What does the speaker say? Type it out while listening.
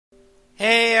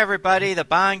everybody, the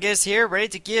Bongus here, ready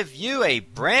to give you a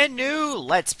brand new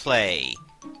Let's Play.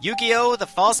 Yu-Gi-Oh! The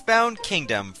Falsebound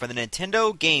Kingdom for the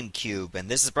Nintendo GameCube, and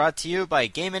this is brought to you by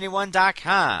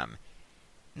GameAnyone.com.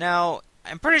 Now,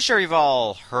 I'm pretty sure you've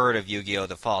all heard of Yu-Gi-Oh!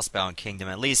 The Falsebound Kingdom,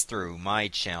 at least through my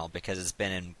channel, because it's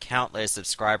been in countless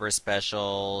subscriber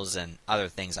specials and other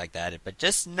things like that, but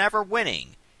just never winning.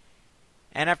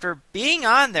 And after being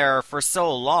on there for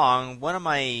so long, one of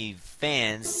my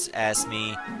fans asked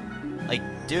me, like,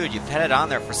 dude, you've had it on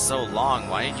there for so long,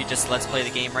 why didn't you just Let's Play the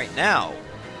game right now?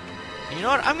 And you know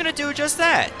what? I'm going to do just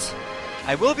that.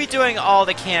 I will be doing all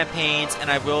the campaigns, and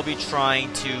I will be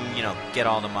trying to, get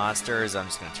all the monsters. I'm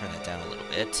just going to turn that down a little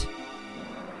bit.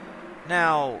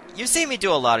 Now, you've seen me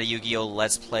do a lot of Yu-Gi-Oh!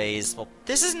 Let's Plays. Well,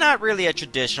 this is not really a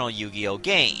traditional Yu-Gi-Oh!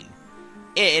 Game.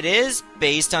 It is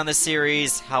based on the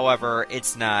series, however,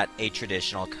 it's not a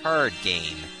traditional card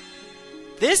game.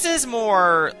 This is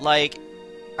more like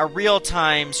a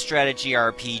real-time strategy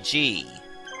RPG.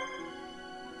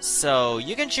 So,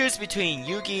 you can choose between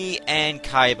Yugi and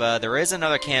Kaiba. There is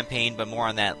another campaign, but more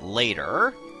on that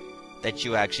later, that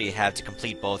you actually have to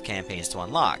complete both campaigns to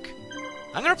unlock.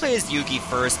 I'm going to play as Yugi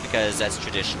first because that's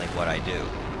traditionally what I do.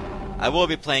 I will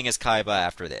be playing as Kaiba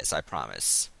after this, I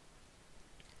promise.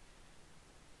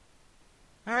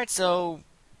 Alright, so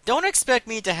don't expect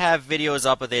me to have videos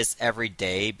up of this every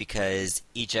day because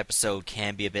each episode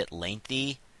can be a bit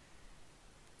lengthy.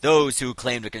 Those who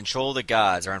claim to control the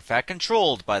gods are in fact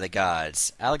controlled by the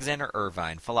gods. Alexander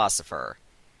Irvine, philosopher.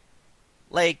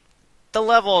 Like, the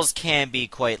levels can be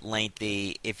quite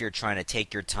lengthy if you're trying to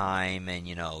take your time and,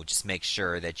 just make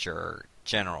sure that your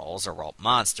generals, or well,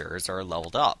 monsters, are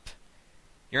leveled up.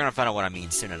 You're gonna find out what I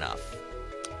mean soon enough.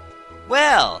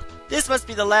 Well, this must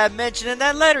be the lab mentioned in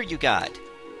that letter you got.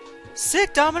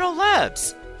 Sick Domino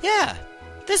Labs. Yeah,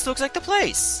 this looks like the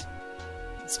place.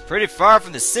 It's pretty far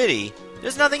from the city.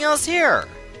 There's nothing else here.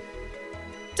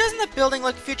 Doesn't the building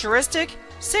look futuristic?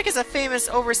 Sick is a famous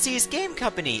overseas game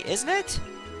company, isn't it?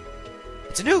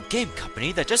 It's a new game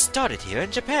company that just started here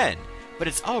in Japan, but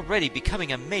it's already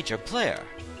becoming a major player.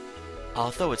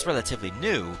 Although it's relatively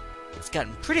new, it's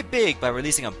gotten pretty big by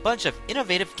releasing a bunch of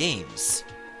innovative games.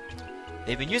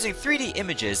 They've been using 3D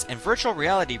images and virtual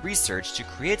reality research to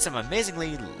create some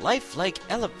amazingly lifelike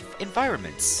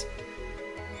environments.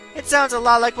 It sounds a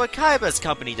lot like what Kaiba's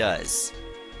company does.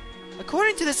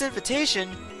 According to this invitation,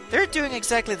 they're doing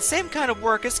exactly the same kind of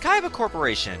work as Kaiba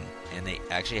Corporation, and they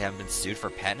actually haven't been sued for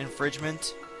patent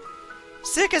infringement.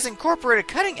 SICK has incorporated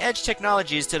cutting-edge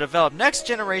technologies to develop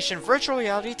next-generation virtual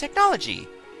reality technology.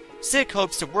 SICK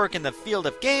hopes to work in the field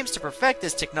of games to perfect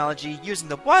this technology using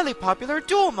the widely popular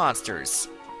Duel Monsters.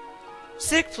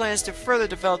 SICK plans to further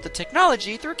develop the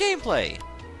technology through gameplay.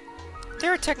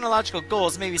 Their technological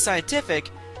goals may be scientific,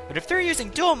 but if they're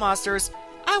using Duel Monsters,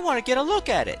 I want to get a look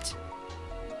at it.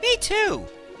 Me too!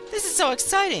 This is so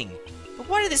exciting! But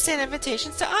why did they send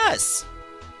invitations to us?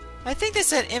 I think they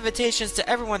sent invitations to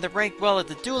everyone that ranked well at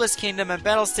the Duelist Kingdom and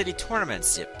Battle City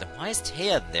tournaments. Yep, why is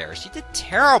Taya there? She did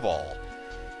terrible!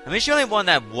 I mean, she only won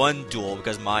that one duel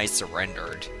because Mai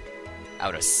surrendered.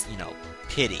 Out of,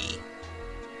 pity.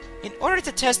 In order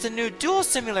to test the new Duel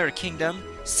Simulator Kingdom,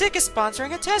 SICK is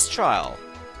sponsoring a test trial.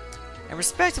 And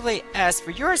respectively ask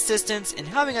for your assistance in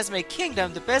helping us make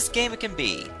Kingdom the best game it can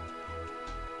be.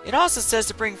 It also says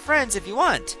to bring friends if you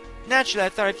want. Naturally, I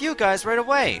thought of you guys right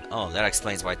away. Oh, that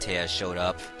explains why Taya showed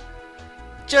up.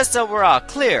 Just so we're all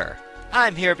clear,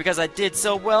 I'm here because I did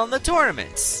so well in the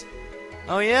tournaments.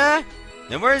 Oh yeah?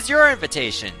 Then where's your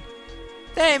invitation?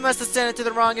 They must have sent it to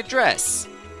the wrong address.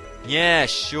 Yeah,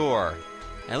 sure.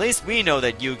 At least we know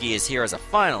that Yugi is here as a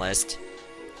finalist.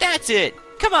 That's it!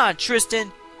 Come on,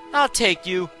 Tristan! I'll take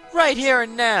you, right here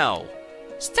and now!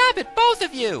 Stop it, both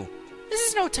of you! This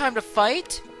is no time to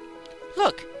fight!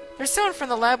 Look, there's someone from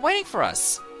the lab waiting for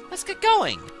us. Let's get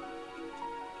going!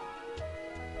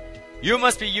 You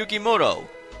must be Yukimoto.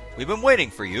 We've been waiting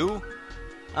for you.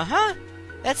 Uh-huh,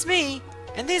 that's me.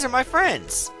 And these are my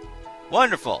friends.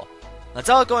 Wonderful. Let's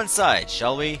all go inside,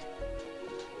 shall we?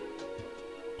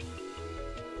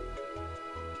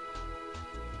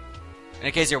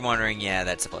 In case you're wondering, yeah,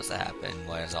 that's supposed to happen.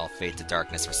 Why does all fade to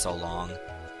darkness for so long?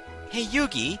 Hey,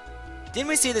 Yugi! Didn't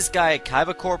we see this guy at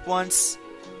Kaiba Corp once?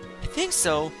 I think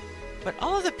so, but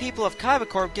all of the people of Kaiba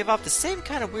Corp give off the same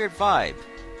kind of weird vibe.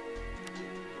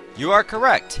 You are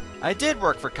correct. I did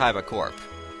work for Kaiba Corp.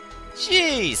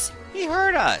 Jeez! He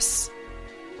heard us!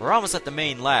 We're almost at the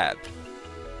main lab.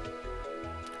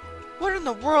 What in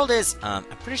the world is... I'm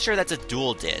pretty sure that's a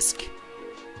dual disc.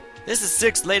 This is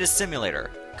SICK's latest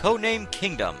simulator, codenamed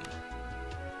Kingdom.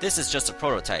 This is just a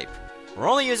prototype. We're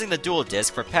only using the dual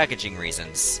disc for packaging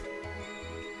reasons.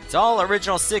 It's all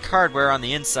original sick hardware on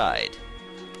the inside.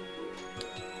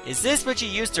 Is this what you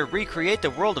used to recreate the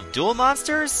world of Duel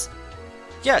Monsters?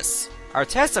 Yes, our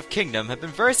tests of Kingdom have been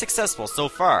very successful so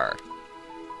far.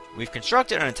 We've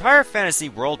constructed an entire fantasy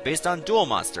world based on Duel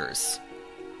Monsters.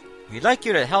 We'd like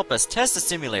you to help us test the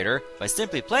simulator by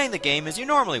simply playing the game as you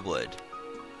normally would.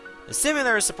 The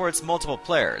simulator supports multiple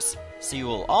players, so you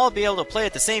will all be able to play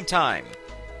at the same time.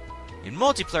 In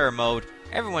multiplayer mode,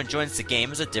 everyone joins the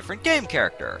game as a different game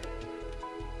character.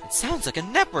 It sounds like a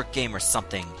network game or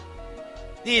something.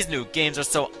 These new games are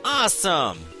so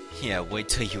awesome! Yeah, wait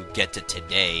till you get to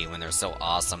today when they're so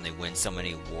awesome they win so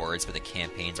many awards, but the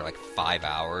campaigns are like 5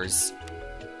 hours.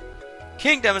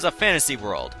 Kingdom is a fantasy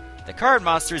world. The card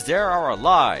monsters there are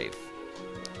alive.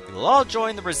 We will all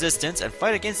join the resistance and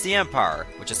fight against the Empire,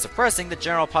 which is suppressing the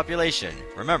general population.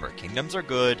 Remember, kingdoms are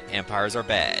good, empires are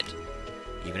bad.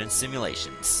 Even in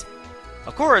simulations.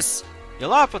 Of course,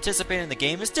 you'll all participate in the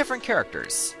game as different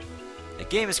characters. The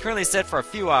game is currently set for a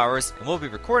few hours, and we'll be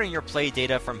recording your play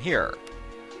data from here.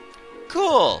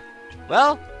 Cool!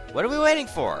 Well, what are we waiting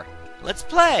for? Let's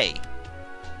play!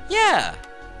 Yeah!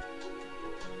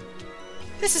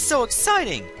 This is so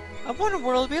exciting! I wonder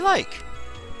what it'll be like.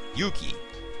 Yugi,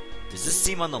 does this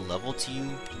seem on the level to you?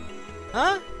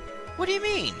 Huh? What do you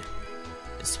mean?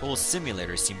 This whole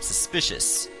simulator seems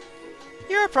suspicious.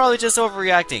 You're probably just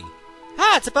overreacting.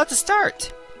 Ah, it's about to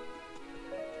start!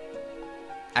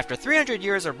 After 300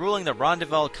 years of ruling the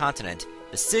Rendezvous continent,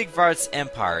 the Sigvart's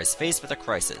empire is faced with a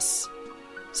crisis.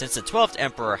 Since the 12th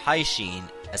Emperor Haishin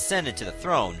ascended to the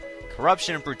throne,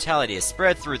 corruption and brutality has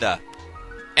spread through the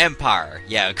Empire.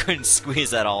 Yeah, I couldn't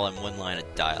squeeze that all in one line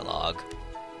of dialogue.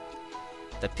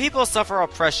 The people suffer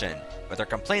oppression, but their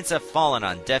complaints have fallen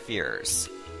on deaf ears.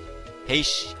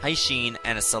 Haishin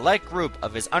and a select group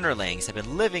of his underlings have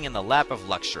been living in the lap of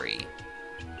luxury.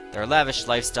 Their lavish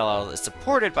lifestyle is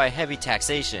supported by heavy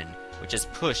taxation, which has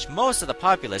pushed most of the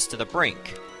populace to the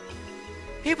brink.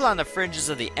 People on the fringes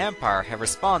of the Empire have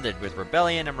responded with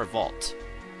rebellion and revolt.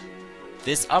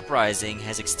 This uprising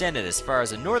has extended as far as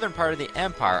the northern part of the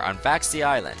Empire on Vaxi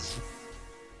Island.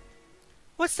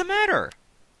 What's the matter?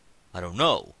 I don't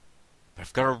know, but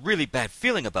I've got a really bad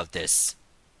feeling about this.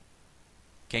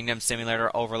 Kingdom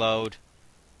Simulator Overload.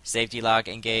 Safety lock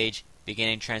engage.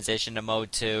 Beginning transition to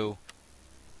Mode 2.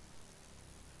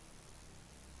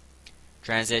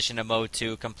 Transition to Mode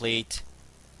 2 complete.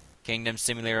 Kingdom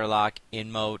Simulator lock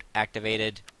in mode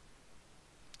activated.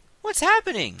 What's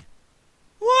happening?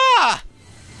 Wah!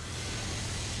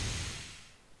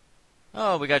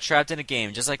 Oh, we got trapped in a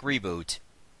game, just like Reboot.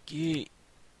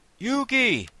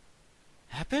 Yugi!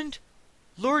 Happened?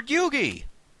 Lord Yugi!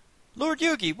 Lord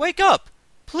Yugi, wake up!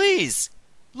 Please!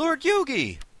 Lord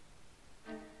Yugi!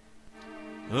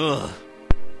 Ugh.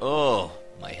 Oh,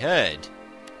 my head.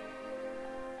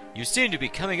 You seem to be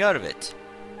coming out of it.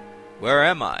 Where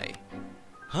am I?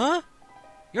 Huh?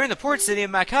 You're in the port city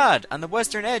of Makad, on the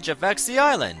western edge of Vaxi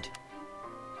Island.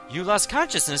 You lost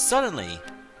consciousness suddenly.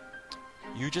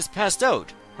 You just passed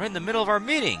out, right in the middle of our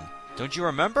meeting. Don't you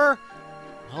remember?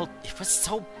 Well, it was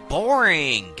so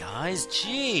boring, guys.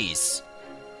 Jeez.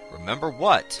 Remember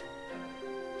what?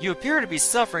 You appear to be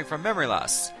suffering from memory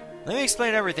loss. Let me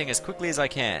explain everything as quickly as I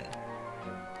can.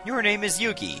 Your name is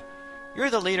Yugi. You're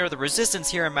the leader of the resistance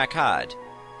here in Makad.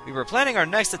 We were planning our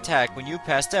next attack when you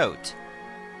passed out.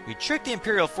 We tricked the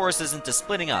Imperial forces into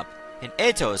splitting up, and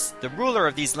Atos, the ruler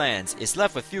of these lands, is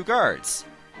left with few guards.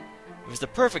 It was the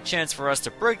perfect chance for us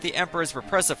to break the Emperor's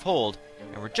repressive hold,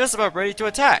 and we're just about ready to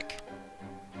attack.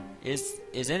 Is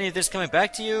any of this coming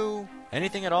back to you?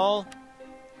 Anything at all?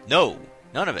 No,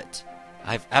 none of it.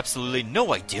 I've absolutely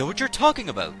no idea what you're talking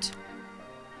about.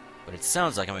 But it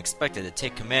sounds like I'm expected to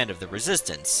take command of the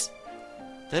resistance.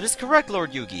 That is correct,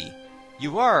 Lord Yugi.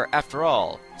 You are, after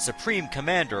all, Supreme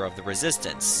Commander of the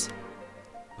Resistance.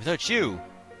 Without you,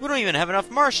 we don't even have enough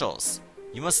marshals.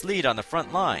 You must lead on the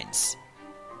front lines.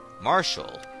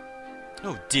 Marshal?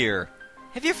 Oh dear,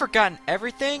 have you forgotten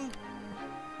everything?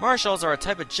 Marshals are a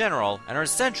type of general and are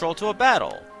central to a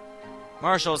battle.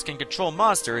 Marshals can control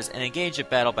monsters and engage in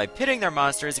battle by pitting their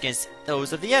monsters against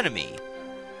those of the enemy.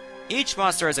 Each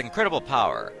monster has incredible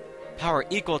power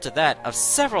equal to that of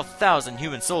several thousand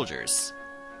human soldiers.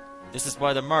 This is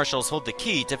why the marshals hold the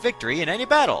key to victory in any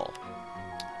battle.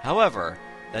 However,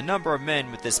 the number of men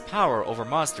with this power over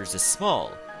monsters is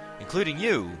small. Including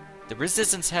you, the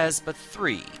resistance has but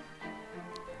 3.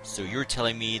 So you're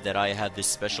telling me that I have this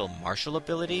special martial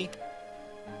ability?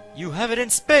 You have it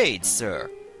in spades, sir.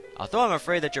 Although I'm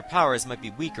afraid that your powers might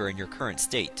be weaker in your current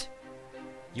state.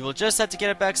 You will just have to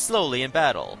get it back slowly in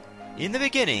battle. In the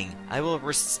beginning, I will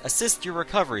assist your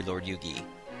recovery, Lord Yugi.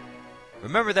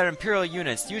 Remember that Imperial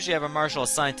units usually have a marshal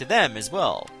assigned to them as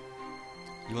well.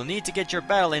 You will need to get your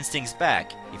battle instincts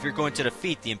back if you're going to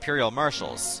defeat the Imperial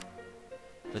marshals.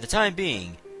 For the time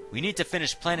being, we need to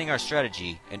finish planning our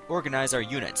strategy and organize our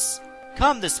units.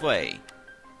 Come this way!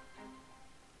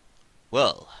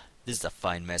 Well, this is a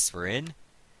fine mess we're in.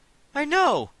 I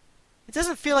know! It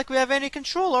doesn't feel like we have any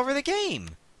control over the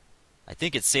game. I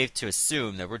think it's safe to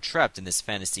assume that we're trapped in this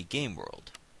fantasy game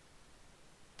world.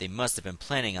 They must have been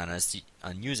planning on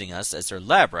using us as their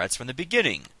lab rats from the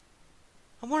beginning.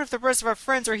 I wonder if the rest of our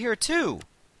friends are here too.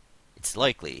 It's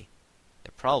likely.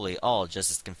 They're probably all just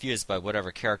as confused by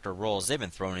whatever character roles they've been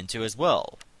thrown into as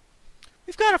well.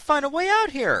 We've got to find a way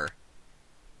out here.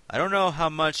 I don't know how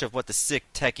much of what the sick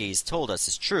techies told us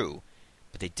is true,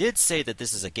 but they did say that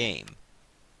this is a game.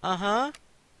 Uh-huh.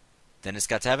 Then it's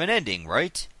got to have an ending,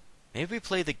 right? Maybe we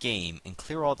play the game and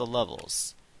clear all the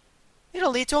levels.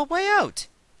 It'll lead to a way out.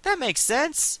 That makes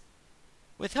sense.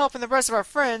 With help from the rest of our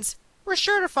friends, we're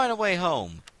sure to find a way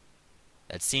home.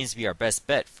 That seems to be our best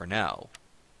bet for now.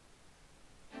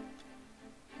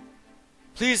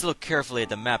 Please look carefully at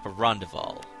the map of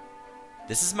Rondeval.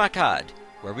 This is Makad,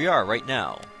 where we are right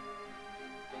now.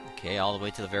 Okay, all the way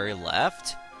to the very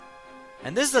left.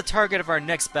 And this is the target of our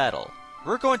next battle.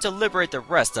 We're going to liberate the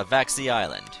rest of Vaxi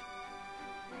Island.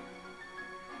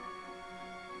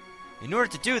 In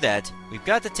order to do that, we've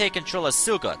got to take control of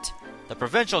Sugut, the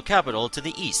provincial capital to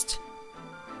the east.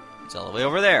 It's all the way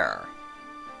over there.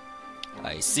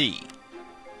 I see.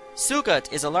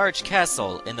 Sugut is a large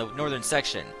castle in the northern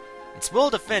section. It's well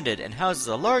defended and houses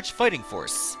a large fighting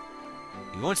force.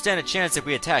 We won't stand a chance if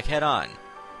we attack head-on.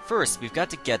 First, we've got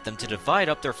to get them to divide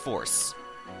up their force.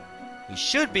 We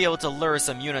should be able to lure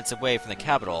some units away from the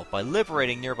capital by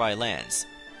liberating nearby lands,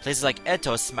 places like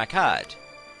Etos Makad.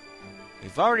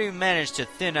 We've already managed to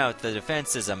thin out the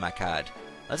defenses of Makad.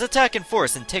 Let's attack in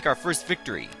force and take our first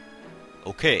victory.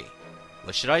 Okay,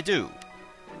 what should I do?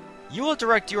 You will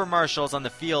direct your marshals on the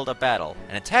field of battle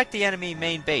and attack the enemy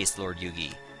main base, Lord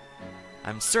Yugi.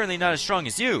 I'm certainly not as strong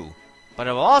as you, but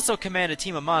I will also command a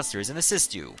team of monsters and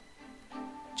assist you.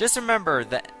 Just remember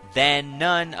that then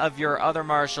none of your other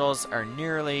marshals are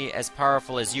nearly as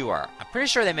powerful as you are. I'm pretty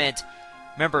sure they meant,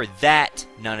 remember that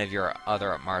none of your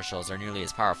other marshals are nearly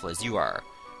as powerful as you are.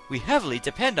 We heavily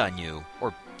depend on you,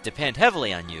 or depend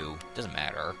heavily on you, doesn't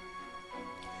matter.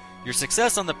 Your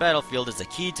success on the battlefield is the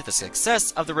key to the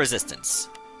success of the resistance.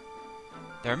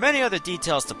 There are many other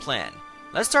details to plan.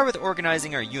 Let's start with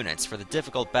organizing our units for the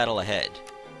difficult battle ahead.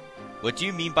 What do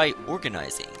you mean by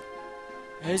organizing?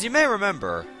 As you may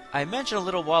remember, I mentioned a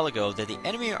little while ago that the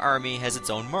enemy army has its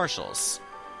own marshals.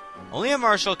 Only a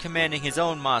marshal commanding his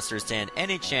own monsters stand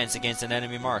any chance against an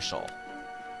enemy marshal.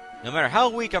 No matter how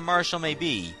weak a marshal may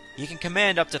be, he can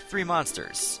command up to 3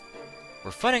 monsters.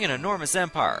 We're fighting an enormous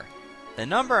empire. The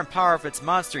number and power of its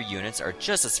monster units are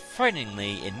just as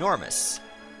frighteningly enormous.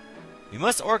 We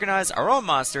must organize our own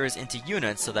monsters into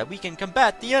units so that we can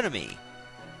combat the enemy.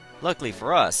 Luckily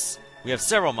for us, we have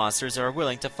several monsters that are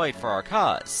willing to fight for our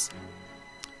cause.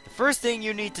 The first thing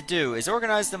you need to do is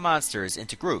organize the monsters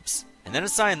into groups, and then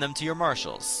assign them to your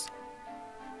marshals.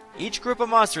 Each group of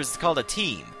monsters is called a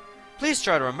team. Please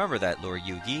try to remember that, Lord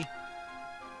Yugi.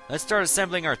 Let's start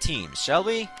assembling our teams, shall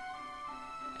we?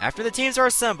 After the teams are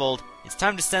assembled, it's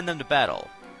time to send them to battle.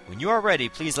 When you are ready,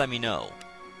 please let me know.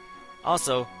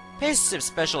 Also, pay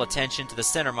special attention to the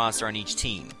center monster on each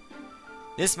team.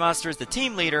 This monster is the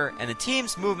team leader, and the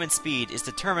team's movement speed is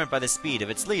determined by the speed of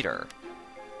its leader.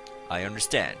 I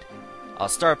understand. I'll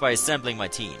start by assembling my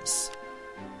teams.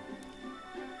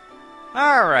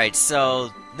 Alright,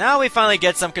 so now we finally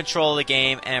get some control of the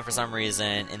game, and for some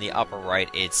reason, in the upper right,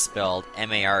 it's spelled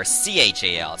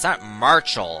M-A-R-C-H-A-L. It's not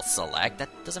Marshal Select. That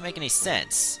doesn't make any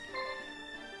sense.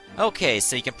 Okay,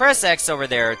 so you can press X over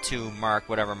there to mark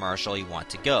whatever marshal you want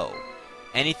to go.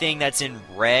 Anything that's in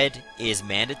red is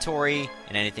mandatory,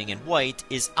 and anything in white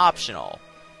is optional.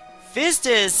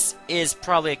 Fistis is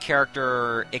probably a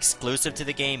character exclusive to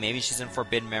the game. Maybe she's in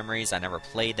Forbidden Memories. I never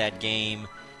played that game.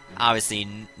 Obviously,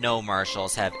 no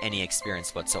marshals have any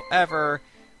experience whatsoever,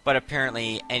 but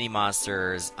apparently any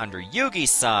monsters under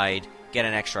Yugi's side get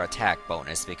an extra attack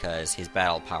bonus because his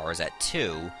battle power is at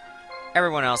 2.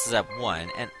 Everyone else is at 1,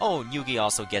 and oh, Yugi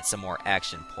also gets some more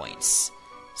action points.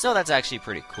 So that's actually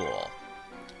pretty cool.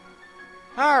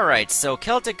 Alright, so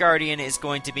Celtic Guardian is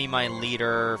going to be my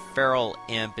leader, Feral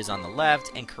Imp is on the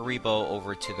left, and Karibo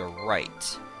over to the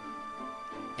right.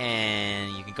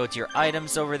 And you can go to your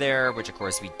items over there, which of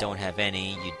course we don't have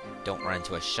any. You don't run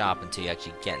into a shop until you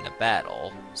actually get into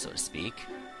battle, so to speak.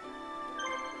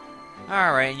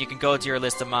 Alright, and you can go to your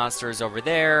list of monsters over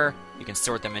there. You can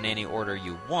sort them in any order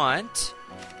you want.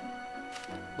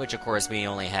 which of course we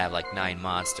only have like 9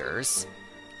 monsters.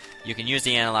 You can use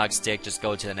the analog stick, just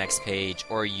go to the next page,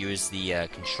 or use the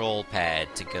control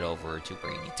pad to get over to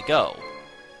where you need to go.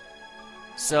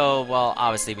 So, well,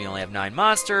 obviously we only have 9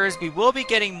 monsters. We will be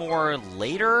getting more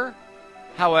later.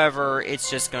 However,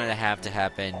 it's just going to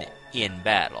happen in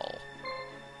battle.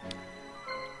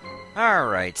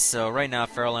 Alright, so right now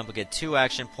Feral Imp will get 2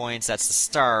 action points. That's the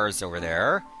stars over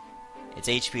there. Its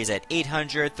HP is at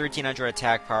 800, 1300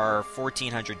 attack power,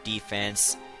 1400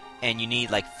 defense, and you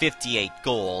need like 58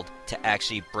 gold to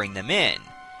actually bring them in.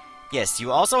 Yes,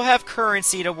 you also have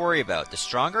currency to worry about. The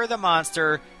stronger the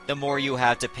monster, the more you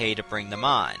have to pay to bring them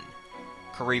on.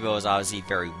 Karibo is obviously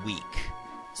very weak,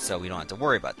 so we don't have to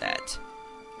worry about that.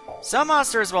 Some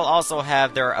monsters will also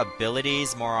have their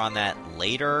abilities, more on that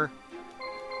later.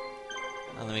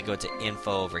 Let me go to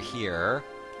info over here.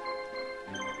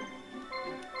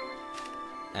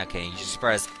 Okay, you just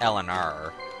press L and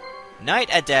R. Night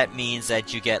Adept means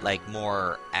that you get like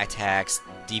more attacks,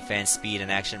 defense, speed,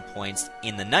 and action points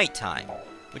in the nighttime,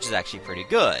 which is actually pretty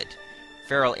good.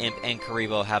 Feral Imp and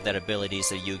Karibo have that ability,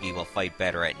 so Yugi will fight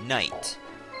better at night.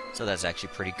 So that's actually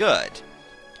pretty good.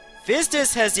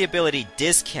 Fizdis has the ability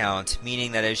Discount,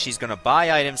 meaning that if she's going to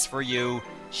buy items for you,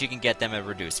 she can get them at a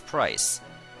reduced price.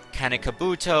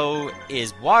 Kanekabuto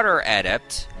is Water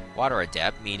Adept,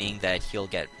 meaning that he'll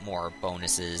get more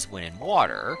bonuses when in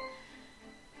water.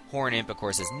 Horn Imp, of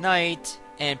course, is Night,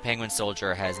 and Penguin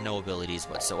Soldier has no abilities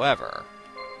whatsoever.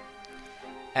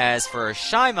 As for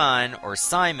Shaimon, or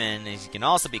Simon, as he can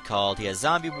also be called, he has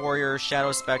Zombie Warrior,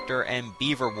 Shadow Spectre, and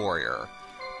Beaver Warrior.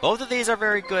 Both of these are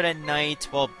very good at night,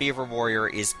 while Beaver Warrior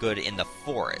is good in the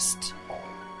forest.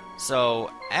 So,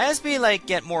 as we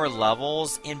get more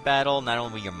levels in battle, not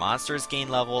only will your monsters gain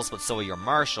levels, but so will your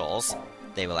marshals.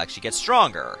 They will actually get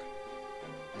stronger.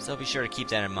 So be sure to keep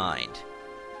that in mind.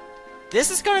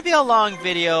 This is going to be a long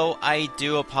video. I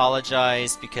do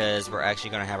apologize because we're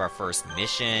actually going to have our first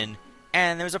mission,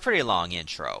 and there was a pretty long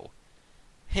intro.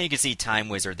 And you can see Time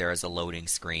Wizard there as a loading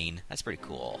screen. That's pretty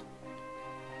cool.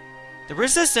 The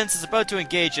Resistance is about to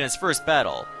engage in its first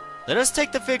battle. Let us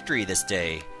take the victory this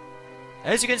day.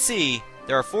 As you can see,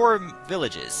 there are 4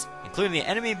 villages, including the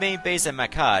enemy main base at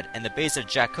Makad and the base of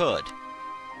Jakud.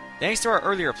 Thanks to our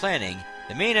earlier planning,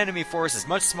 the main enemy force is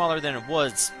much smaller than it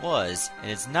was, and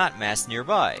is not massed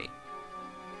nearby.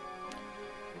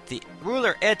 The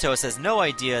ruler Etos has no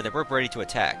idea that we're ready to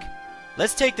attack.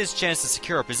 Let's take this chance to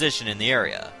secure a position in the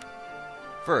area.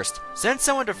 First, send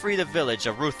someone to free the village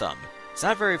of Rutham. It's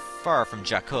not very far from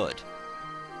Jakud.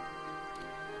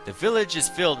 The village is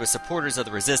filled with supporters of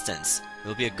the Resistance. It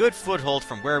will be a good foothold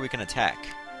from where we can attack.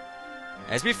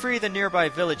 As we free the nearby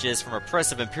villages from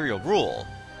oppressive Imperial rule,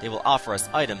 they will offer us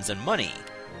items and money.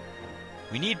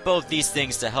 We need both these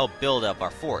things to help build up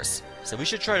our force, so we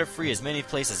should try to free as many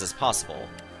places as possible.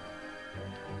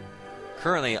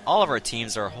 Currently, all of our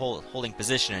teams are holding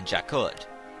position in Jakud.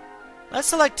 Let's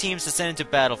select teams to send into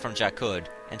battle from Jakud,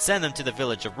 and send them to the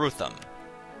village of Rutham.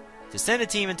 To send a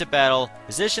team into battle,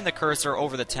 position the cursor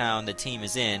over the town the team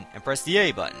is in, and press the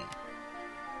A button.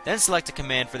 Then select a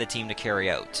command for the team to carry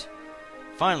out.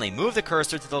 Finally, move the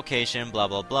cursor to the location, blah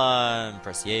blah blah, and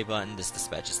press the A button. This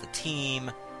dispatches the team.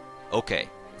 Okay,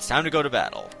 it's time to go to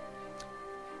battle.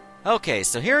 Okay,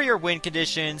 so here are your win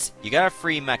conditions. You gotta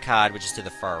free Makad, which is to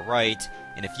the far right,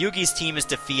 and if Yugi's team is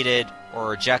defeated,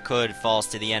 or Jakud falls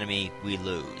to the enemy, we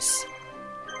lose.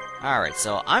 Alright,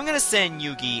 so I'm gonna send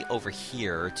Yugi over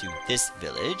here to this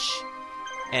village,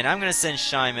 and I'm gonna send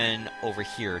Shaimon over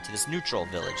here to this neutral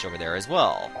village over there as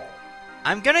well.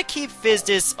 I'm gonna keep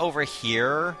Fizdis over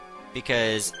here,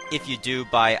 because if you do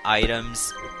buy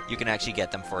items, you can actually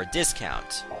get them for a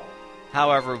discount.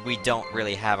 However, we don't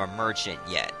really have a merchant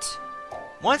yet.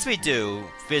 Once we do,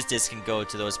 Fizdis can go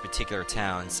to those particular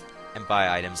towns and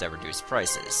buy items at reduced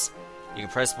prices. You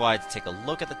can press Y to take a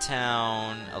look at the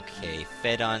town. Okay,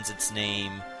 Fedon's its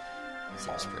name.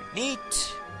 Seems pretty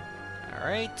neat.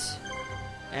 Alright.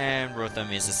 And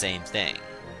Rutham is the same thing.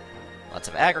 Lots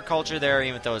of agriculture there,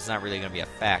 even though it's not really going to be a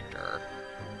factor.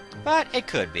 But it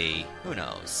could be. Who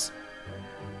knows?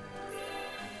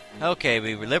 Okay,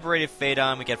 we liberated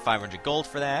Fedon. We get 500 gold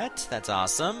for that. That's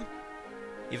awesome.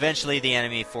 Eventually, the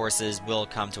enemy forces will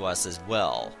come to us as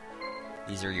well.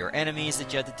 These are your enemies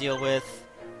that you have to deal with.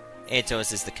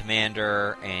 Atos is the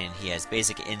commander, and he has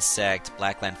Basic Insect,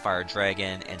 Blackland Fire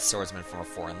Dragon, and Swordsman from a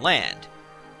Foreign Land.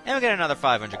 And we get another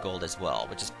 500 gold as well,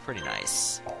 which is pretty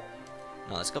nice.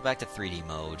 Now let's go back to 3D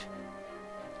mode.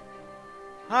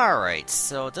 Alright,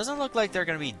 so it doesn't look like they're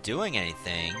going to be doing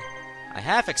anything. I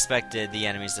half expected the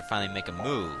enemies to finally make a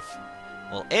move.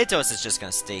 Well, Atos is just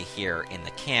going to stay here in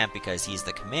the camp because he's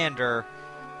the commander,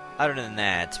 other than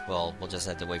that, well, we'll just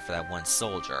have to wait for that one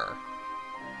soldier.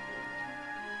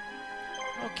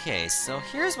 Okay, so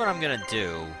here's what I'm gonna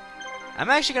do. I'm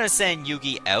actually gonna send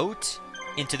Yugi out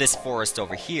into this forest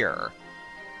over here.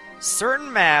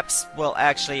 Certain maps will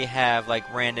actually have,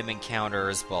 like, random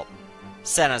encounters, well,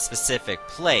 set on a specific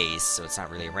place, so it's not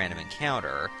really a random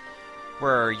encounter,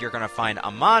 where you're gonna find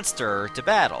a monster to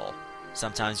battle.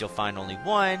 Sometimes you'll find only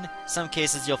one, some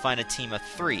cases you'll find a team of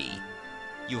 3.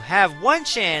 You have one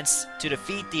chance to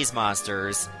defeat these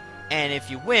monsters, and if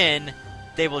you win,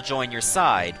 they will join your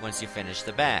side once you finish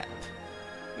the map.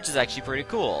 Which is actually pretty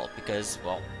cool, because,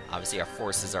 well, obviously our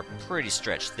forces are pretty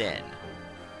stretched thin.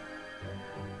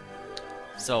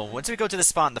 So, once we go to the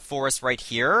spot in the forest right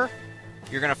here,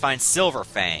 you're gonna find Silver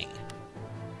Fang.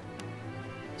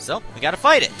 So, we gotta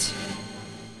fight it!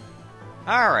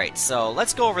 Alright, so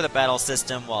let's go over the battle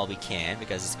system while we can,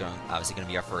 because it's obviously going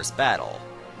to be our first battle.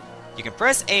 You can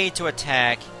press A to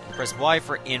attack, you can press Y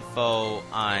for info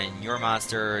on your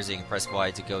monsters, you can press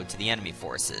Y to go to the enemy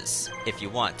forces, if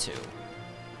you want to.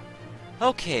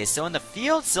 Okay, so in the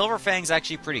field, Silver Fang's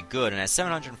actually pretty good, and has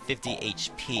 750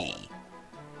 HP.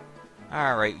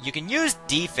 Alright, you can use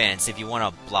defense if you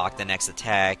want to block the next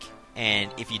attack,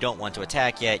 and if you don't want to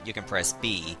attack yet, you can press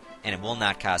B, and it will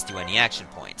not cost you any action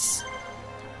points.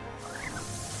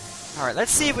 Alright,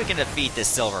 let's see if we can defeat this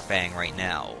Silver Fang right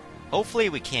now. Hopefully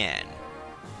we can.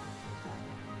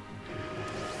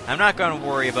 I'm not going to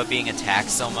worry about being attacked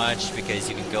so much, because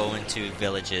you can go into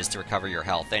villages to recover your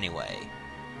health anyway.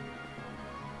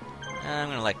 I'm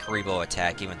going to let Karibo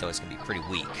attack, even though it's going to be pretty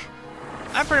weak.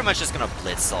 I'm pretty much just going to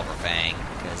blitz Silver Fang,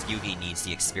 because Yugi needs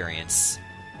the experience.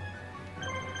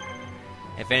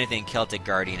 If anything, Celtic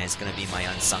Guardian is going to be my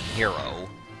unsung hero,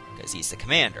 because he's the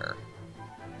commander.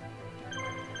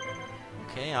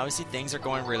 Okay, obviously things are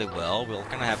going really well. We're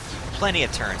gonna have plenty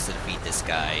of turns to defeat this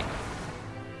guy.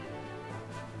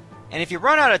 And if you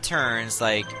run out of turns,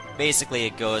 like, basically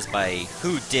it goes by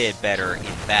who did better in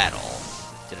battle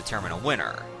to determine a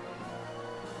winner.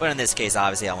 But in this case,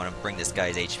 obviously I want to bring this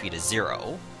guy's HP to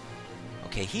 0.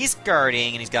 Okay, he's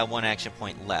guarding, and he's got 1 action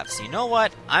point left. So you know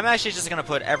what? I'm actually just gonna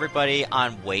put everybody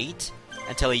on wait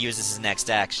until he uses his next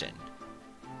action.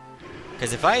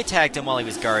 Because if I attacked him while he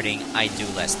was guarding, I'd do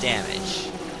less damage.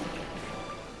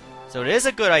 So it is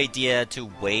a good idea to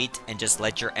wait and just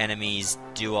let your enemies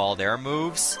do all their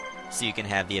moves, so you can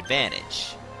have the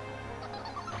advantage.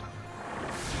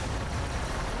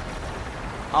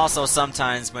 Also,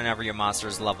 sometimes whenever your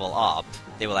monsters level up,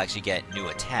 they will actually get new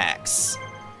attacks.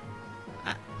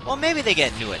 Well, maybe they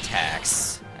get new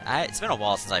attacks. It's been a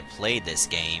while since I played this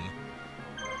game.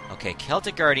 Okay,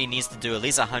 Celtic Guardian needs to do at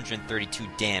least 132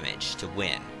 damage to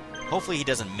win. Hopefully he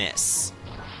doesn't miss.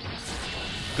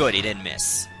 Good, he didn't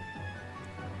miss.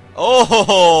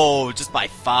 Oh, just by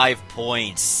 5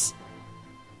 points.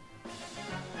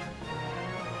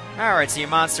 Alright, so your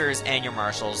monsters and your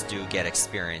marshals do get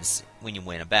experience when you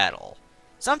win a battle.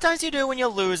 Sometimes you do when you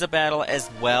lose a battle as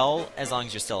well, as long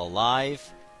as you're still alive.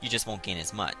 You just won't gain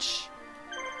as much.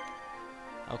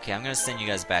 Okay, I'm gonna send you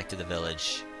guys back to the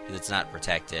village, because it's not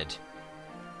protected.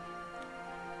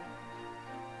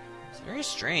 It's very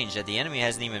strange that the enemy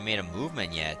hasn't even made a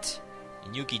movement yet.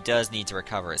 And Yugi does need to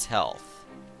recover his health.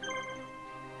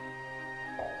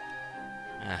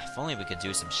 If only we could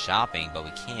do some shopping, but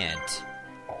we can't.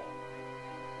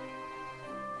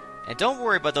 And don't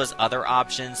worry about those other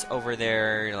options over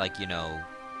there, like, you know,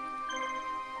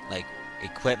 like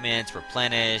equipment,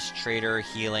 replenish, trader,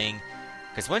 healing.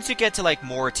 Because once you get to, like,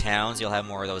 more towns, you'll have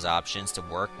more of those options to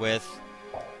work with.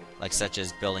 Like, such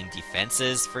as building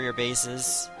defenses for your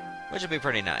bases, which would be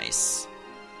pretty nice.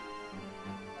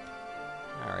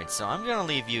 Alright, so I'm gonna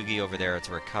leave Yugi over there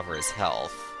to recover his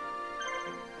health.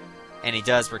 And he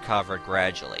does recover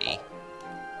gradually.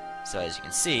 So as you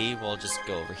can see, we'll just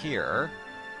go over here.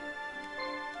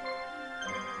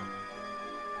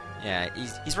 Yeah,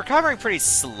 he's recovering pretty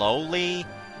slowly.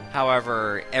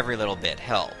 However, every little bit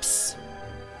helps.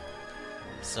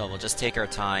 So we'll just take our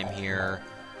time here.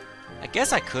 I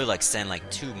guess I could, like, send, like,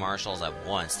 2 marshals at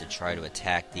once to try to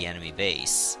attack the enemy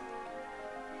base.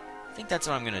 I think that's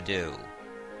what I'm gonna do.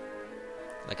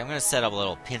 Like, I'm gonna set up a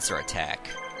little pincer attack.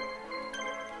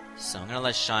 So I'm gonna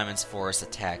let Shyman's force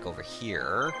attack over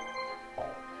here.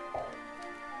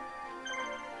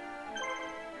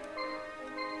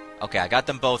 Okay, I got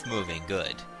them both moving.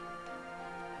 Good.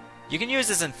 You can use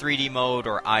this in 3D mode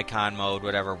or icon mode,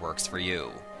 whatever works for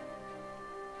you.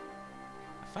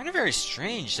 I find it very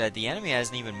strange that the enemy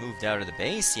hasn't even moved out of the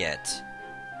base yet.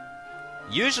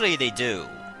 Usually they do.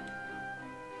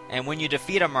 And when you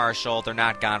defeat a marshal, they're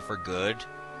not gone for good.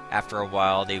 After a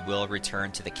while, they will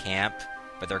return to the camp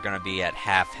but they're going to be at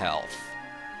half health.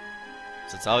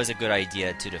 So it's always a good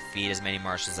idea to defeat as many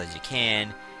marshals as you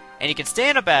can, and you can stay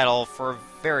in a battle for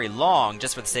very long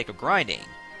just for the sake of grinding.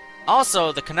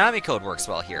 Also, the Konami code works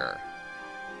well here.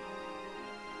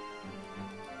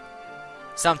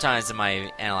 Sometimes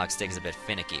my analog stick is a bit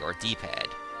finicky, or D-pad.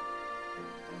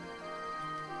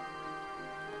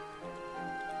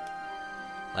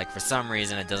 Like, for some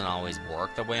reason, it doesn't always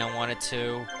work the way I want it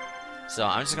to. So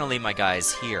I'm just going to leave my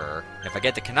guys here. And if I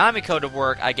get the Konami code to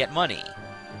work, I get money.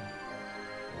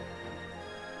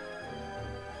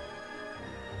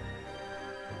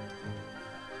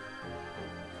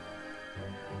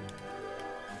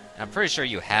 I'm pretty sure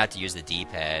you had to use the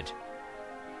D-pad.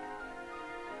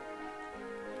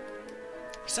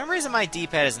 For some reason, my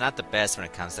D-pad is not the best when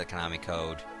it comes to the Konami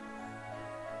code.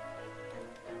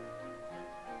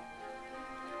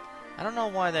 I don't know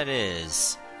why that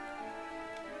is.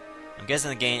 I'm guessing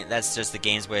the game, that's just the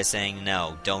game's way of saying,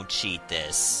 no, don't cheat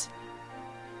this.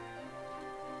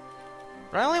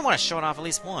 But I only want to show it off at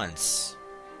least once.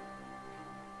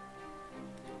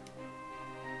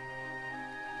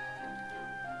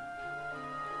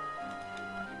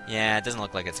 Yeah, it doesn't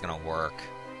look like it's gonna work.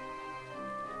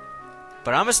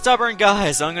 But I'm a stubborn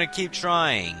guy, so I'm gonna keep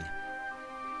trying.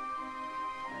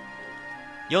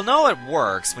 You'll know it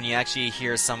works when you actually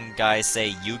hear some guy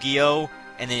say Yu-Gi-Oh!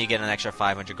 And then you get an extra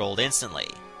 500 gold instantly.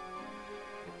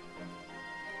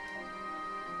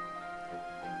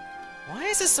 Why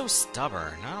is this so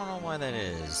stubborn? I don't know why that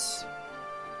is.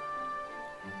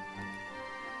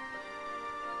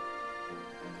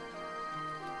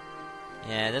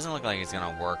 Yeah, it doesn't look like it's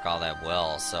gonna work all that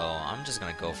well, so I'm just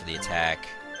gonna go for the attack.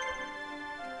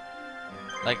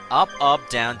 Like up, up,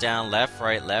 down, down, left,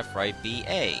 right, B,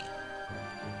 A.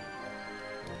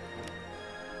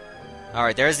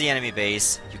 Alright, there's the enemy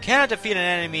base. You cannot defeat an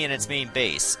enemy in its main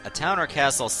base, a town or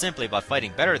castle, simply by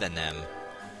fighting better than them.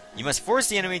 You must force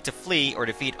the enemy to flee or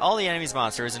defeat all the enemy's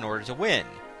monsters in order to win.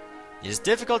 It is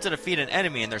difficult to defeat an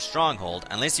enemy in their stronghold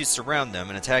unless you surround them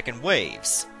and attack in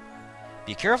waves.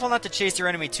 Be careful not to chase your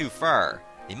enemy too far.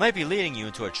 They might be leading you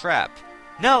into a trap.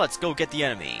 Now let's go get the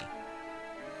enemy.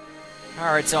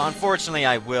 Alright, so unfortunately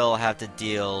I will have to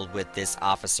deal with this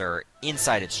officer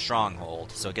inside its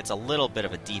stronghold, so it gets a little bit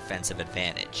of a defensive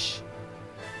advantage.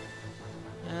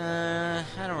 I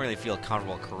don't really feel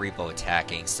comfortable Karibo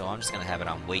attacking, so I'm just going to have it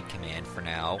on wait command for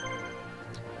now.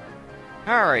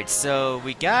 Alright, so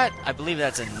we got, I believe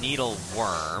that's a Needle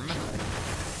Worm.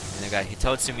 And we got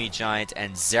Hitotsumi Giant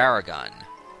and Zaragon.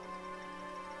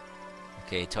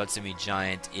 Okay, Hitotsumi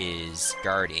Giant is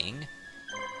guarding.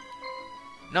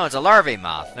 No, it's a larvae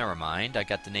moth. Never mind, I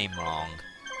got the name wrong.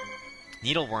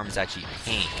 Needleworm is actually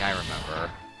pink, I remember.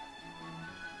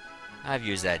 I've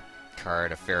used that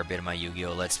card a fair bit in my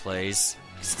Yu-Gi-Oh! Let's Plays.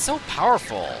 It's so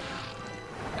powerful.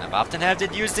 And I've often had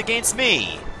it used against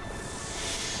me.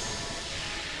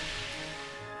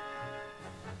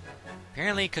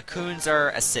 Apparently, cocoons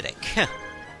are acidic.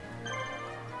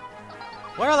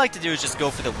 What I like to do is just go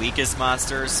for the weakest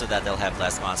monsters so that they'll have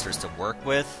less monsters to work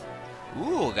with.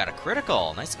 Ooh, got a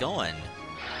critical. Nice going.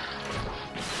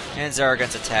 And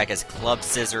Zaragon's attack is Club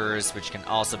Scissors, which can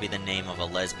also be the name of a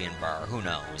lesbian bar. Who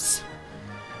knows?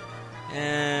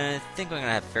 I think I'm going to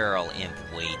have Feral Imp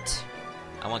wait.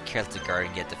 I want Celtic Guard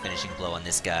and get the finishing blow on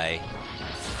this guy.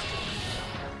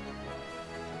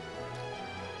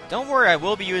 Don't worry, I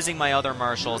will be using my other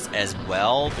marshals as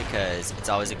well, because it's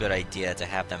always a good idea to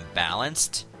have them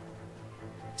balanced.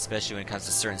 Especially when it comes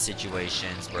to certain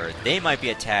situations where they might be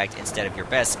attacked instead of your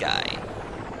best guy.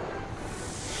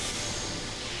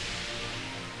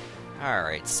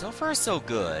 Alright, so far so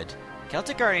good.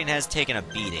 Celtic Guardian has taken a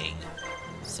beating,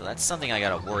 so that's something I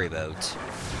gotta worry about.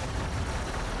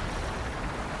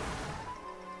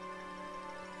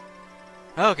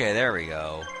 Okay, there we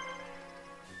go.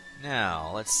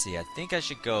 Now, let's see, I think I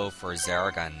should go for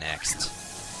Zaragon next.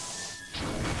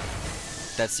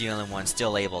 That's the only one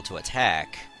still able to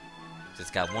attack. It's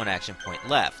got one action point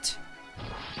left.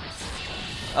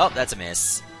 Oh, that's a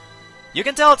miss. You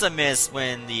can tell it's a miss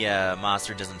when the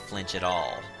monster doesn't flinch at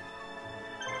all.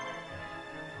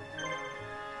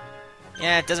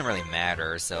 Yeah, it doesn't really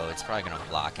matter, so it's probably going to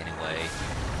block anyway.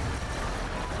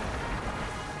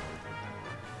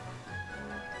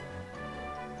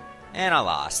 And I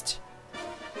lost.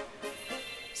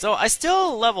 So I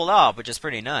still leveled up, which is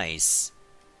pretty nice.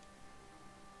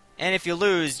 And if you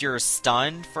lose, you're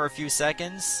stunned for a few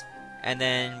seconds, and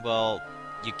then, well,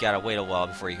 you gotta wait a while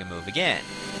before you can move again.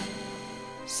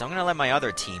 So I'm gonna let my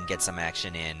other team get some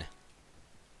action in.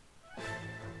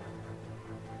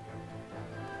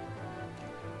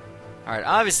 Alright,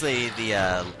 obviously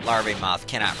the larvae moth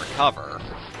cannot recover.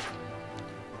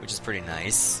 which is pretty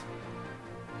nice.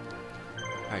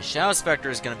 Alright, Shadow Spectre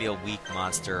is going to be a weak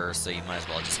monster, so you might as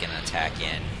well just get an attack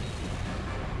in.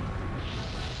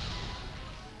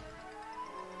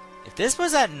 If this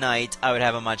was at night, I would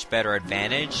have a much better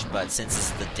advantage, but since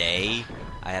it's the day,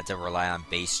 I have to rely on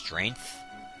base strength.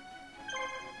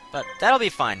 But that'll be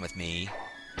fine with me.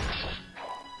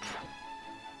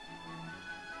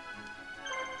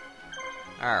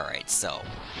 Alright, so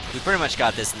we pretty much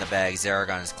got this in the bag.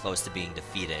 Zaragon is close to being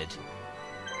defeated.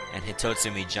 And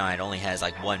Hitotsumi Giant only has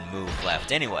like one move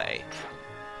left anyway.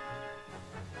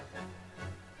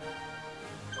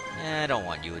 I don't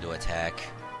want you to attack.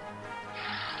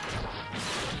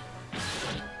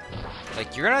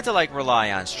 Like, you're gonna have to like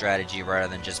rely on strategy rather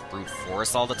than just brute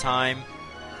force all the time.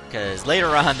 Because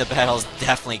later on the battles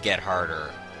definitely get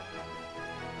harder.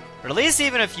 But at least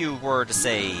even if you were to,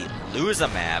 say, lose a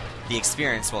map, the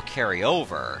experience will carry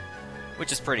over,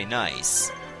 which is pretty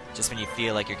nice. Just when you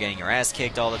feel like you're getting your ass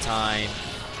kicked all the time,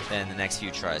 then the next few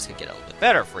tries could get a little bit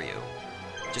better for you.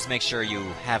 Just make sure you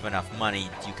have enough money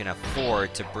you can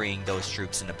afford to bring those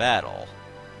troops into battle.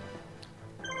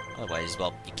 Otherwise,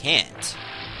 well, you can't.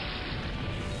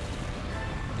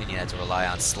 Then you have to rely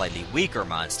on slightly weaker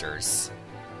monsters.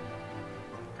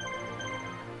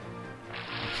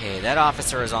 Okay, that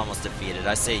officer is almost defeated.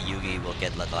 I say Yugi will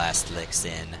get the last licks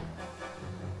in.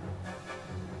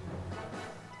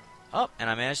 Oh, and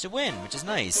I managed to win, which is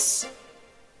nice.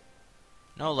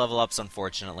 No level ups,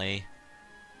 unfortunately.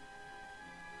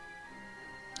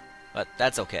 But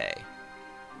that's okay.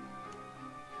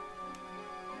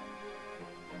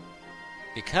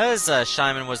 Because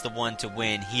Shyman was the one to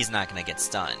win, he's not going to get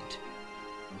stunned.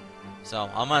 So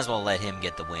I might as well let him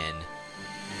get the win.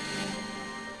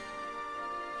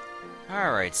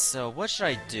 Alright, so what should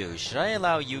I do? Should I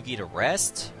allow Yugi to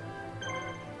rest?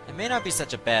 It may not be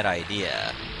such a bad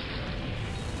idea.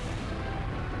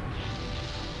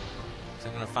 So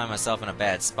I'm gonna find myself in a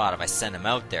bad spot if I send him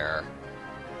out there.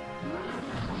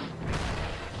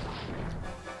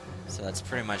 So that's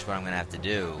pretty much what I'm gonna have to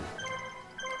do.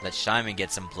 Let Shyman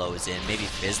get some blows in. Maybe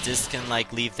Fizdis can,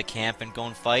 like, leave the camp and go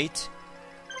and fight.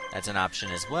 That's an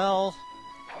option as well.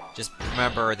 Just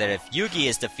remember that if Yugi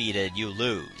is defeated, you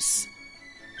lose.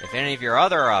 If any of your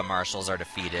other marshals are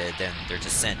defeated, then they're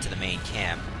just sent to the main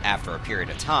camp after a period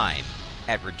of time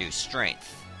at reduced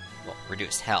strength. Well,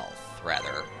 reduced health,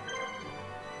 rather.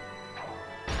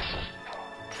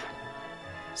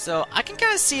 So, I can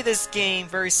kind of see this game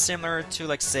very similar to,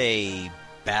 like, say,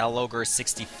 Battle Ogre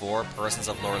 64, Persons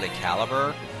of Lordly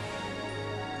Caliber.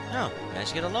 Oh, managed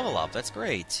to get a level up, that's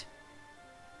great.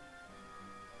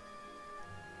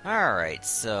 Alright,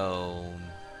 so...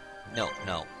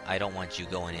 No, I don't want you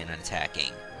going in and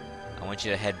attacking. I want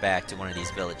you to head back to one of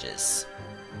these villages.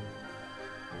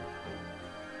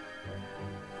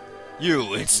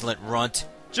 You insolent runt!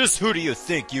 Just who do you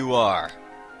think you are?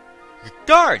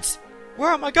 Guards!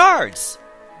 Where are my guards?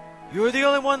 You're the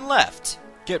only one left.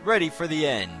 Get ready for the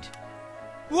end.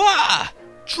 Wah!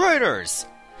 Traitors!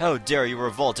 How dare you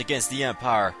revolt against the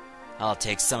Empire? I'll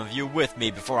take some of you with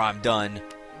me before I'm done.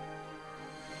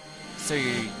 So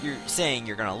you're saying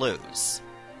you're gonna lose.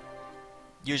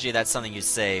 Usually that's something you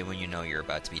say when you know you're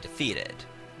about to be defeated.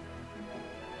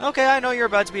 Okay, I know you're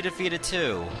about to be defeated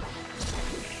too.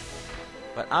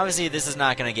 But obviously this is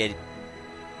not gonna get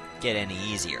any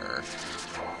easier.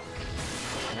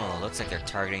 Well, it looks like they're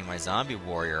targeting my zombie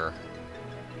warrior.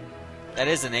 That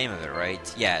is the name of it,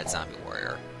 right? Yeah, it's zombie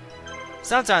warrior.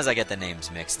 Sometimes I get the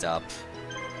names mixed up.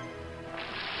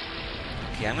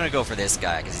 Okay, I'm gonna go for this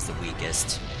guy because he's the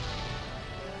weakest.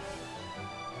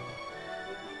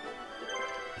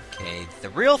 Okay, the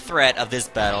real threat of this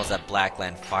battle is that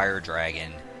Blackland Fire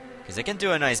Dragon, because it can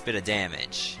do a nice bit of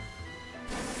damage.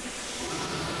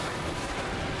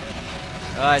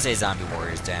 Oh, I say zombie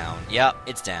warrior's down. Yep,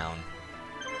 it's down.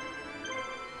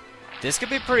 This could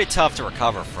be pretty tough to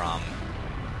recover from.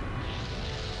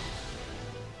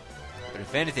 But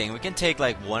if anything, we can take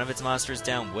like one of its monsters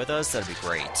down with us, that'd be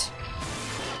great.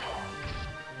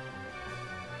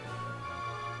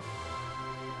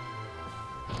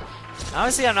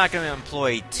 Obviously, I'm not going to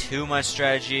employ too much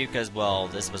strategy because, well,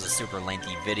 this was a super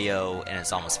lengthy video and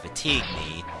it's almost fatigued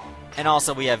me. And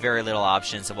also, we have very little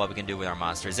options of what we can do with our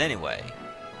monsters anyway.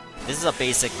 This is a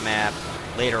basic map.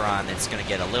 Later on, it's going to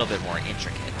get a little bit more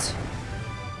intricate.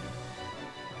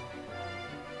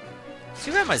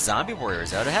 Too bad my zombie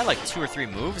warriors out. I had like 2 or 3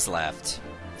 moves left.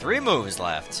 3 moves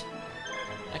left.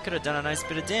 I could have done a nice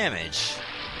bit of damage.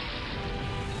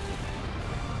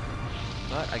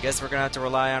 But I guess we're gonna have to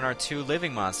rely on our 2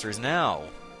 living monsters now.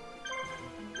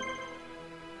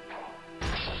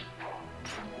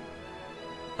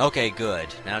 Okay, good.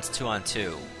 Now it's 2 on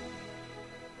 2.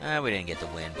 We didn't get the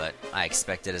win, but I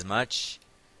expected as much.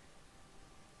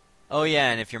 Oh yeah,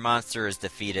 and if your monster is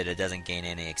defeated, it doesn't gain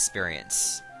any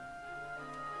experience.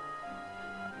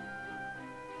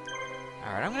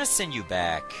 Alright, I'm gonna send you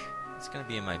back. It's gonna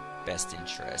be in my best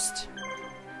interest.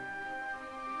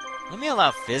 Let me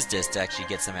allow Fizdis to actually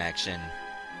get some action.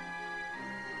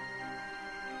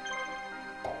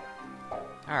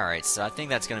 Alright, so I think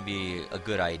that's gonna be a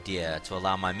good idea to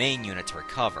allow my main unit to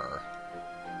recover.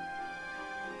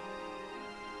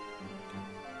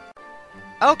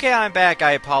 Okay, I'm back.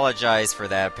 I apologize for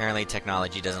that. Apparently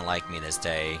technology doesn't like me this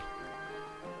day.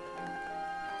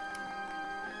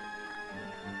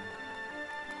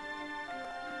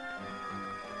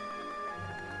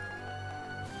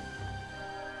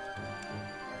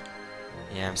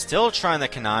 Yeah, I'm still trying the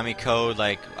Konami code,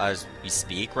 like, as we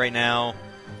speak right now.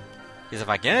 Because if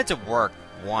I get it to work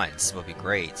once, it would be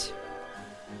great.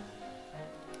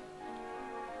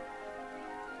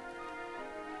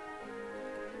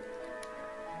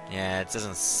 Yeah, it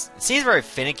doesn't... It seems very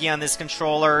finicky on this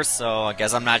controller, so I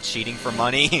guess I'm not cheating for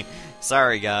money.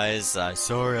 Sorry, guys.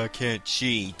 Sorry, I can't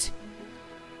cheat.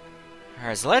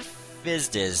 Alright, so let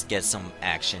Fizdis get some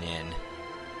action in.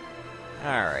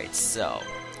 Alright, so...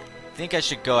 I think I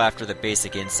should go after the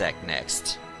basic insect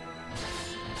next.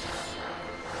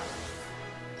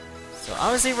 So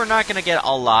obviously we're not going to get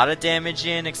a lot of damage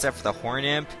in, except for the Horn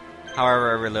Imp.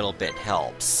 However, every little bit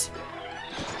helps.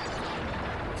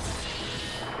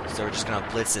 So we're just going to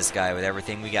blitz this guy with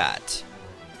everything we got.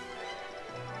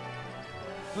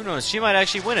 Who knows, she might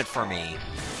actually win it for me.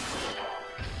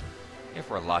 If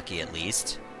we're lucky, at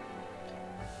least.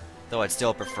 Though I'd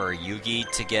still prefer Yugi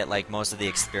to get, like, most of the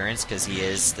experience, because he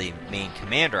is the main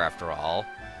commander, after all.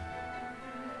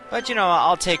 But, you know,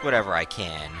 I'll take whatever I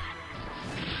can.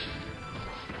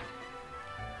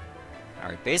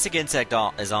 Alright, basic insect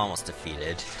is almost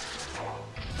defeated.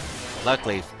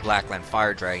 Luckily, Blackland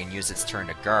Fire Dragon used its turn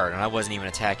to guard, and I wasn't even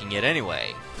attacking it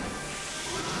anyway.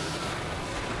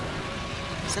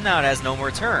 So now it has no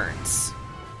more turns.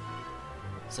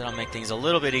 So that'll make things a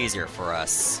little bit easier for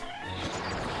us.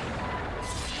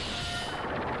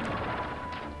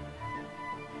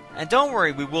 And don't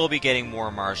worry, we will be getting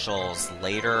more marshals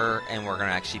later, and we're going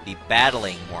to actually be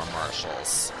battling more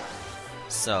marshals.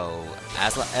 So,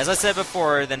 as I said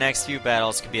before, the next few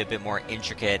battles could be a bit more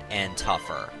intricate and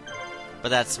tougher. But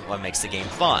that's what makes the game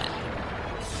fun.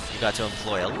 You got to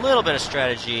employ a little bit of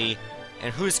strategy,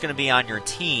 and who's going to be on your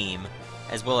team,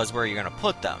 as well as where you're going to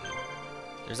put them.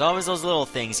 There's always those little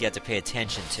things you have to pay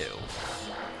attention to.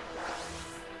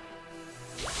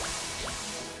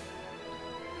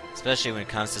 Especially when it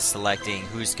comes to selecting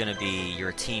who's going to be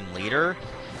your team leader.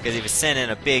 Because if you send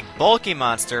in a big, bulky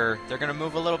monster, they're going to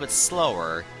move a little bit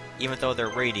slower, even though their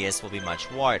radius will be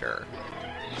much wider.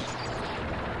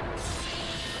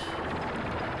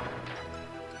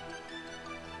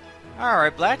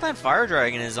 Alright, Blackland Fire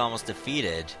Dragon is almost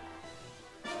defeated.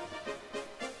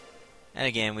 And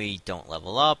again, we don't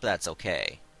level up, that's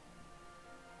okay.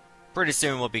 Pretty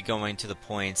soon we'll be going to the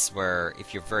points where,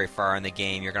 if you're very far in the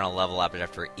game, you're going to level up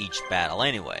after each battle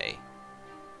anyway.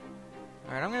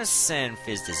 Alright, I'm going to send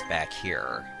Fizdis back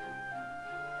here.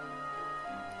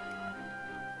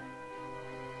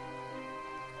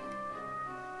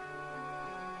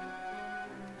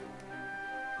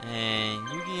 And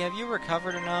Yugi, have you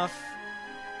recovered enough?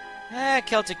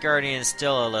 Celtic Guardian is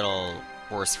still a little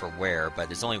worse for wear, but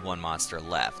there's only one monster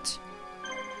left.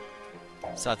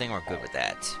 So I think we're good with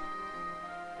that.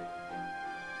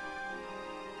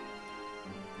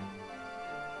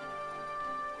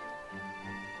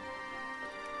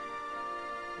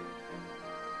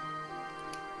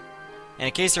 And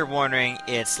in case you're wondering,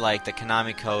 it's like the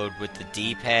Konami code with the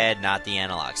D-pad, not the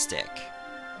analog stick.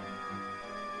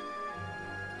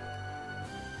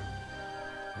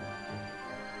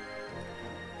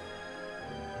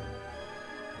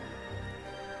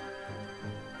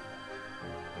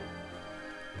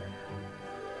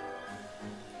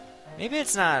 Maybe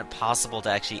it's not possible to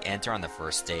actually enter on the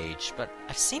first stage, but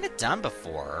I've seen it done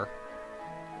before.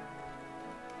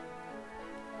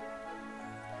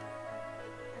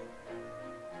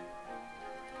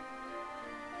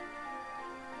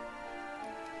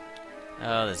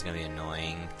 Oh, this is gonna be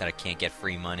annoying that I can't get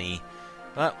free money.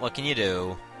 But what can you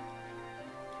do?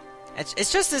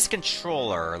 It's just this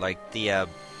controller, like the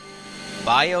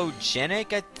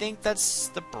Biogenic, I think that's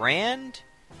the brand?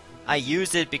 I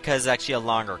use it because it's actually a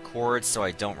longer cord, so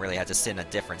I don't really have to sit in a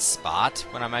different spot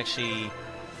when I'm actually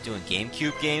doing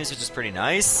GameCube games, which is pretty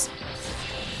nice.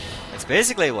 It's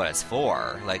basically what it's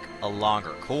for, like a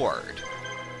longer cord.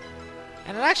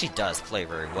 And it actually does play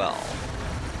very well.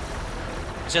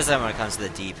 It's just that when it comes to the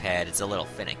D-pad, it's a little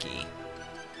finicky.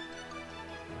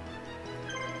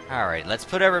 Alright, let's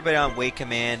put everybody on wait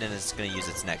command, and it's going to use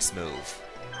its next move.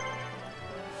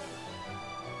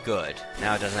 Good.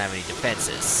 Now it doesn't have any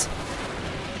defenses.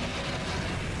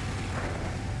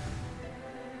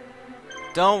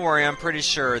 Don't worry, I'm pretty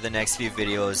sure the next few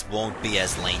videos won't be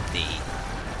as lengthy.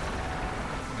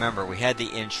 Remember, we had the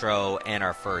intro and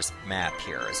our first map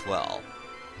here as well.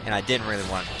 And I didn't really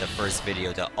want the first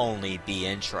video to only be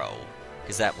intro,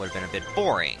 because that would have been a bit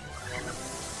boring.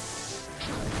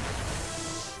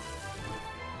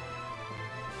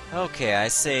 Okay, I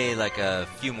say like a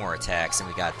few more attacks and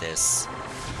we got this.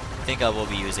 I think I will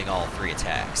be using all 3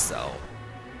 attacks, though.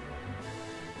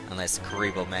 Unless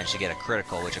Karibo managed to get a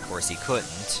critical, which of course he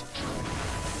couldn't.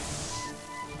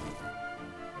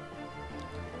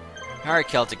 Alright,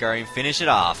 Celtic Guardian, finish it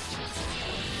off.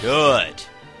 Good!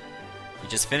 We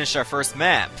just finished our first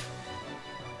map.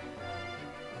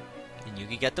 And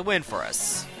Yugi got the win for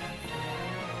us.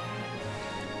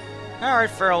 Alright,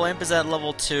 Feral Imp is at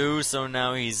level 2, so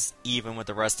now he's even with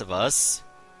the rest of us.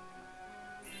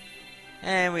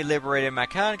 And we liberated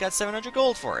Macau and got 700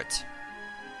 gold for it.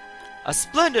 A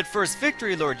splendid first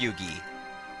victory, Lord Yugi!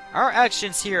 Our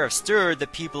actions here have stirred the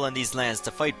people in these lands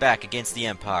to fight back against the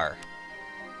Empire.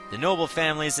 The noble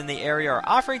families in the area are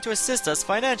offering to assist us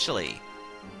financially.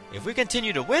 If we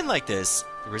continue to win like this,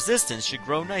 the resistance should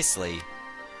grow nicely.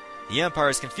 The Empire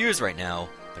is confused right now,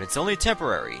 but it's only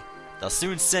temporary. They'll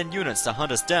soon send units to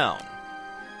hunt us down.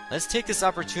 Let's take this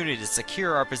opportunity to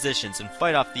secure our positions and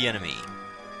fight off the enemy.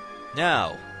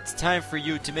 Now, it's time for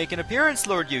you to make an appearance,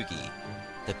 Lord Yugi.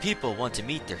 The people want to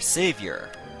meet their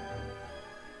savior.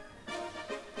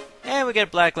 And we get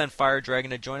Blackland Fire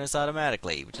Dragon to join us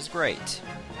automatically, which is great.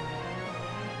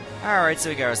 Alright, so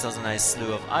we got ourselves a nice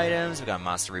slew of items. We got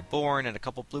Monster Reborn and a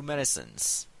couple blue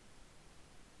medicines.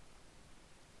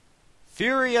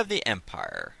 Fury of the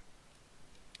Empire.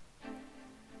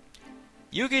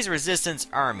 Yugi's resistance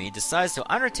army decides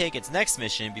to undertake its next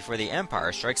mission before the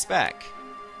Empire strikes back.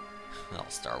 Oh,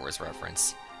 Star Wars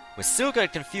reference. With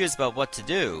Silka confused about what to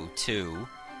do,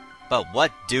 But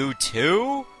what do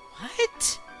to?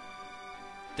 What?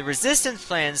 The resistance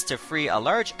plans to free a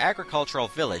large agricultural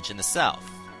village in the south.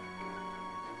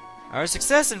 Our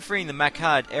success in freeing the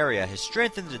Makad area has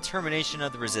strengthened the determination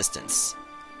of the resistance.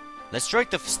 Let's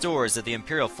strike the stores of the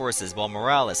Imperial forces while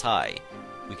morale is high.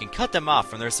 We can cut them off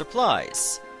from their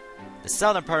supplies. The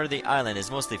southern part of the island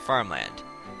is mostly farmland.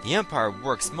 The Empire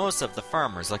works most of the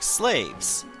farmers like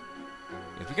slaves.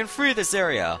 If we can free this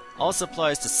area, all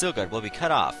supplies to Silgud will be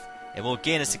cut off, and will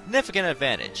gain a significant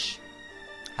advantage.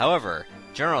 However,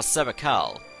 General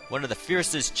Sebekal, one of the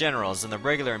fiercest generals in the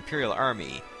regular Imperial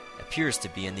army, appears to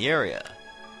be in the area.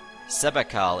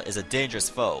 Sebekal is a dangerous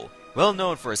foe, well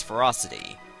known for his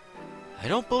ferocity. I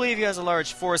don't believe he has a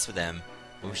large force with him,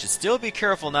 but we should still be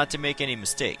careful not to make any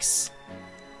mistakes.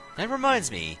 That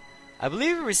reminds me, I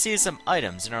believe we received some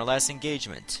items in our last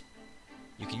engagement.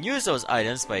 You can use those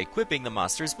items by equipping the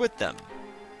monsters with them.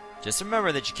 Just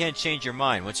remember that you can't change your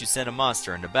mind once you send a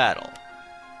monster into battle.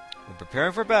 When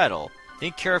preparing for battle,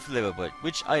 think carefully about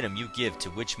which item you give to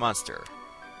which monster.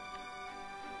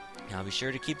 Now be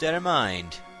sure to keep that in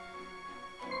mind.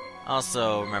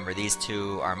 Also, remember these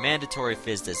two are mandatory.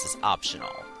 Fizz disc is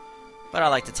optional. But I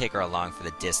like to take her along for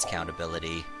the discount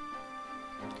ability.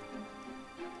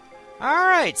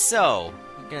 Alright, so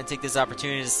I'm going to take this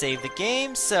opportunity to save the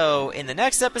game. So in the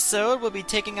next episode, we'll be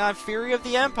taking on Fury of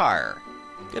the Empire.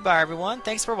 Goodbye everyone,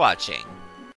 thanks for watching.